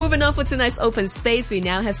moving on for tonight's open space, we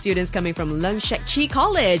now have students coming from Leung Shek Chi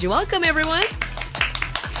College. Welcome, everyone.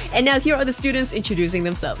 And now here are the students introducing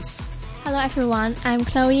themselves. Hello everyone, I'm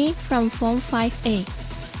Chloe from Form 5A.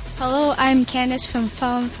 Hello, I'm Candice from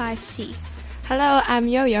Form 5C. Hello, I'm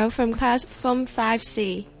Yo-Yo from class Form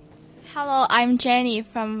 5C. Hello, I'm Jenny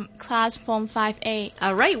from class Form 5A.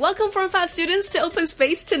 All right, welcome Form 5 students to Open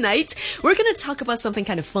Space tonight. We're going to talk about something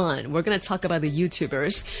kind of fun. We're going to talk about the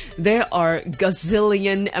YouTubers. There are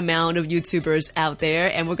gazillion amount of YouTubers out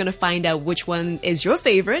there, and we're going to find out which one is your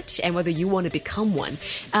favorite and whether you want to become one.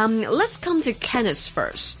 Let's come to Kenneth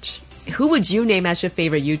first. Who would you name as your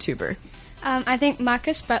favorite YouTuber? I think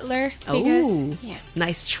Marcus Butler.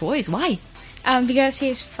 Nice choice. Why? Because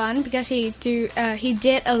he's fun. Because he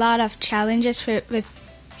did a lot of challenges with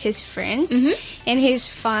his friends, and he's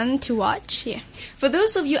fun to watch. Yeah. For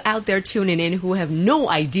those of you out there tuning in who have no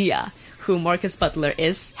idea who Marcus Butler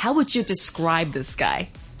is, how would you describe this guy?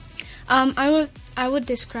 I would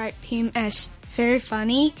describe him as very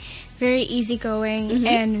funny, very easygoing,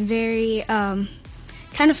 and very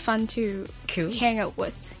kind of fun to hang out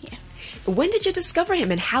with. Yeah. When did you discover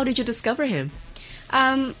him, and how did you discover him?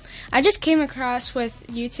 I just came across with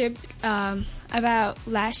YouTube about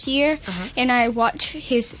last year, and I watched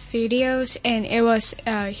his videos, and it was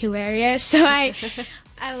hilarious. So I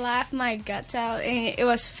laughed my guts out, and it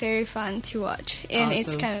was very fun to watch, and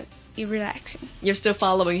It's kind of relaxing. You're still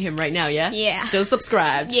following him right now, yeah? Yeah. Still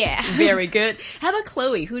subscribed? Yeah. Very good. How about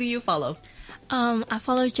Chloe? Who do you follow? I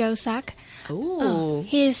follow Joe Sack. Oh.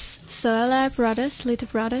 He's Soella Brothers, Little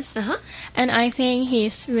Brothers. And I think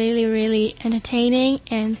he's really, really entertaining,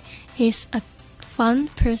 and he's a fun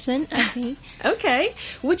person, I think. Okay.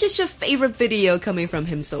 Which is your favorite video coming from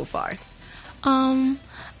him so far? I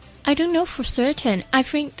don't know for certain. I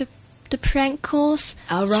think the prank calls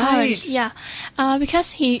challenge. Yeah.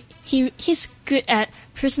 Because he's good at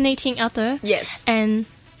personating other. Yes. And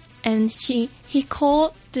he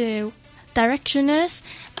called the directioners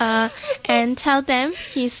and tell them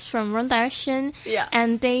he's from One Direction. Yeah.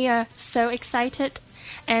 And they are so excited.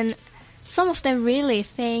 And some of them really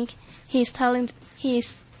think he's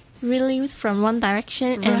really from One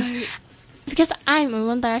Direction. Right. And because I'm a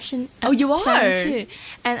One Direction you are? fan too.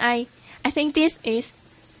 And I think this is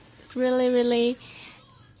really, really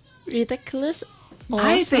ridiculous.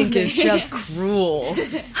 I think it's just cruel.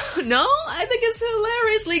 No? I think it's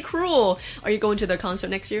hilariously cruel. Are you going to their concert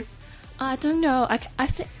next year? I don't know. I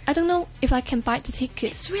don't know if I can buy the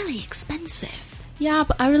tickets. It's really expensive. Yeah,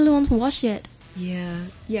 but I really want to watch it. Yeah.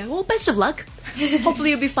 Well, best of luck.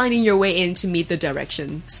 Hopefully you'll be finding your way in to meet the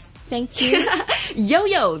directions. Thank you.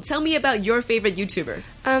 Yo-Yo, tell me about your favorite YouTuber.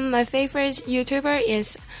 My favorite YouTuber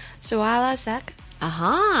is Soella Zack.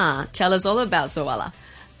 Aha! Tell us all about Soella.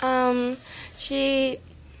 She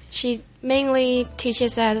mainly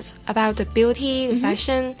teaches us about the beauty, the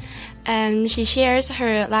fashion, and she shares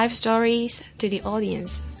her life stories to the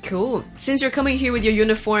audience. Cool. Since you're coming here with your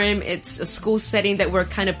uniform, it's a school setting that we're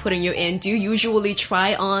kind of putting you in. Do you usually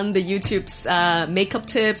try on the YouTube's makeup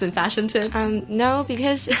tips and fashion tips? No,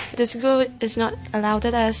 because the school is not allowed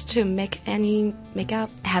us to make any makeup.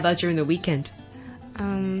 How about during the weekend?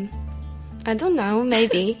 I don't know,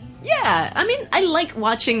 maybe. Yeah, I mean, I like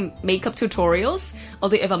watching makeup tutorials,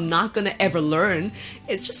 although if I'm not gonna ever learn,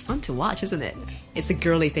 it's just fun to watch, isn't it? It's a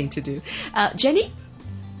girly thing to do. Jenny?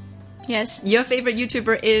 Yes. Your favorite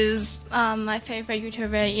YouTuber is? My favorite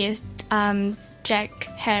YouTuber is Jack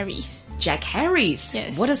Harris. Jack Harris?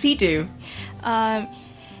 Yes. What does he do?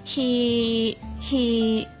 His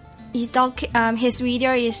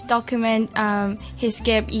video is document his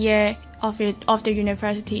gap year of the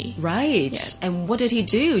university. Right. Yeah. And what did he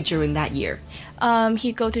do during that year?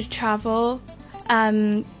 He go to travel.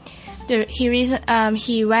 He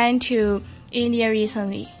went to India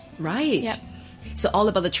recently. Right. Yep. So all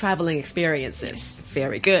about the traveling experiences.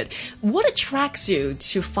 Very good. What attracts you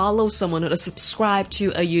to follow someone or to subscribe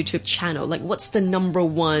to a YouTube channel? Like, what's the number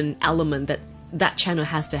one element that channel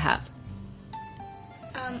has to have?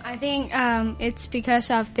 I think it's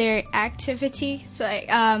because of their activities.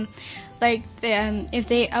 If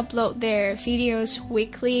they upload their videos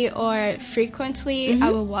weekly or frequently,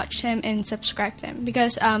 I will watch them and subscribe them,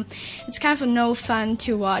 because it's kind of no fun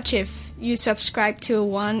to watch if you subscribe to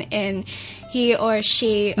one and he or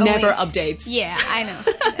she never updates. Yeah, I know.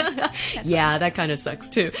 Yeah, that kind of sucks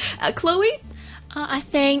too. Chloe? I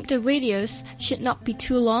think the videos should not be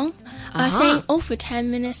too long. I think over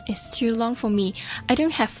 10 minutes is too long for me. I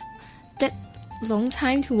don't have that long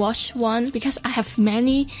time to watch one because I have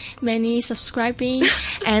many subscribing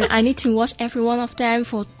and I need to watch every one of them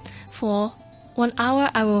for 1 hour,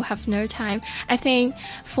 I will have no time. I think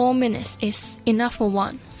 4 minutes is enough for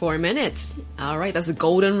one. 4 minutes. All right, that's a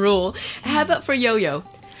golden rule. How about for Yo-Yo?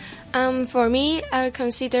 For me, I would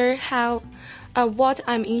consider how what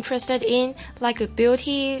I'm interested in, like a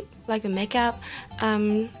beauty, like a makeup.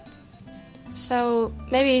 So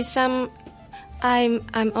maybe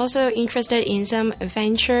I'm also interested in some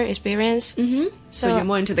adventure experience. So you're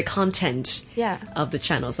more into the content of the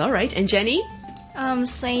channels. All right. And Jenny?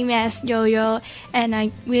 Same as Yo-Yo, and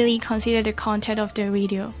I really consider the content of the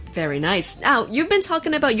video. Very nice. Now, you've been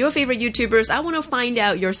talking about your favorite YouTubers. I want to find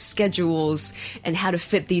out your schedules and how to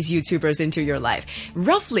fit these YouTubers into your life.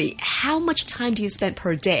 Roughly, how much time do you spend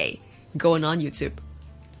per day going on YouTube?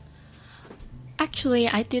 Actually,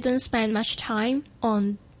 I didn't spend much time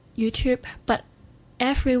on YouTube, but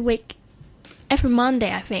every week, every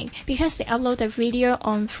Monday, I think, because they upload a video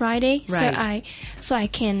on Friday, Right. so I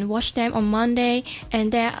can watch them on Monday,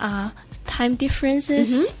 and there are time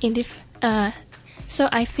differences in so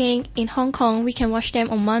I think in Hong Kong we can watch them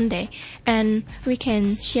on Monday, and we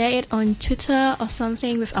can share it on Twitter or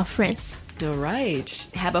something with our friends. All right.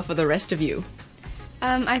 How about for the rest of you?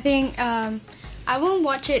 I think I won't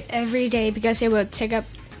watch it every day because it will take up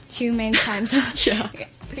too many times. Sure.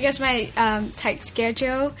 Because my tight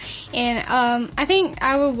schedule, and I think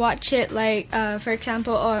I will watch it like for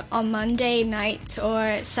example on Monday nights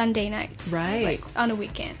or Sunday nights, Right. like on a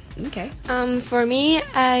weekend. Okay. For me,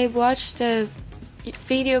 I watch the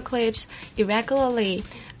video clips irregularly.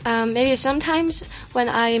 Maybe sometimes when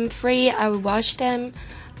I'm free, I will watch them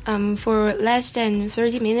for less than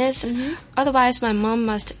 30 minutes. Otherwise, my mom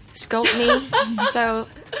must scold me. So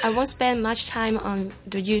I won't spend much time on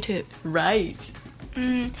the YouTube. Right.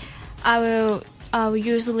 I will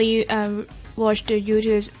usually watch the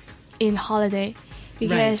YouTube in holiday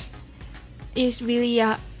because it's really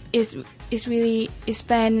it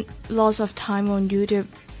spend lots of time on YouTube.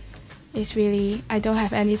 It's really, I don't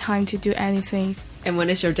have any time to do anything. And when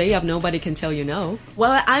it's your day off, nobody can tell you no.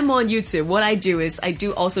 Well, I'm on YouTube. What I do is I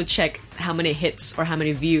do also check how many hits or how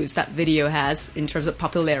many views that video has in terms of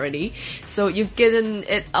popularity. So you've given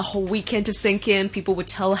it a whole weekend to sink in. People would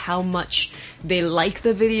tell how much they like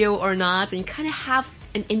the video or not. And you kind of have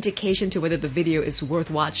an indication to whether the video is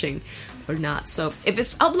worth watching or not. So if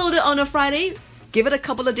it's uploaded on a Friday, give it a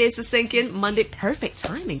couple of days to sink in. Monday, perfect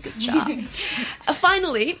timing. Good job.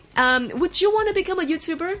 Finally, would you want to become a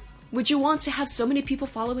YouTuber? Would you want to have so many people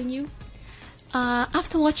following you?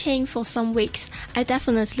 After watching for some weeks, I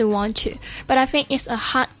definitely want to. But I think it's a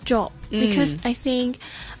hard job because I think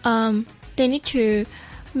they need to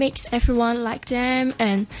make everyone like them,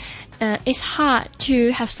 and it's hard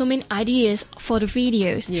to have so many ideas for the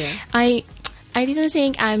videos. Yeah. I didn't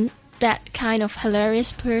think I'm that kind of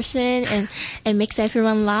hilarious person and makes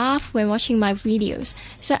everyone laugh when watching my videos.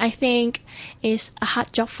 So I think it's a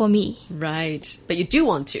hard job for me. Right. But you do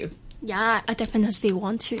want to. Yeah, I definitely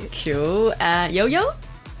want to. Cool. Yo-Yo?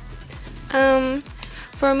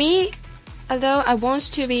 For me, although I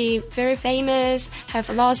want to be very famous, have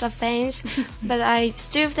lots of fans, but I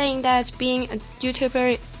still think that being a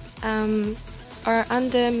YouTuber are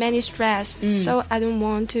under many stress, so I don't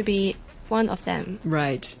want to be one of them.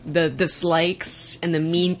 Right. The dislikes and the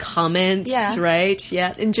mean comments, Yeah. right?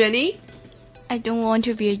 Yeah. And Jenny? I don't want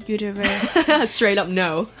to be a YouTuber Straight up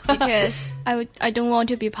no. because I don't want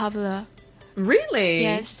to be popular. Really?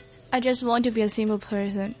 Yes, I just want to be a simple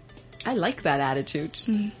person. I like that attitude.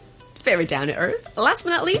 Very down to earth. Last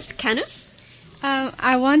but not least, Candice?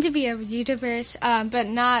 I want to be a YouTuber, but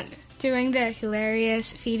not doing the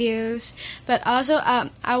hilarious videos. But also,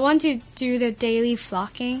 I want to do the daily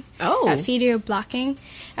vlogging, video blogging.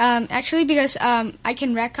 Actually, because I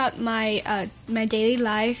can record my my daily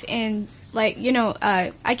life and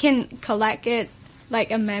I can collect it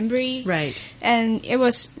like a memory. Right. And it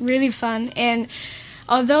was really fun. And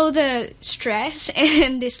although the stress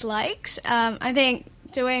and dislikes, I think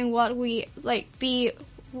doing what we be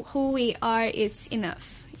who we are is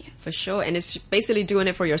enough. For sure. And it's basically doing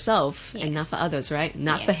it for yourself and not for others, right?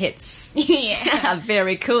 Not for hits. Yeah.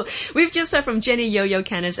 Very cool. We've just heard from Jenny, Yo-Yo,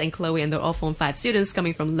 Candice, and Chloe, and they're all Form 5 students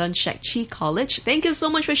coming from Lun Shek Chi College. Thank you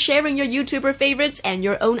so much for sharing your YouTuber favorites and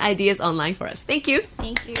your own ideas online for us. Thank you.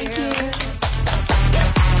 Thank you. Thank you.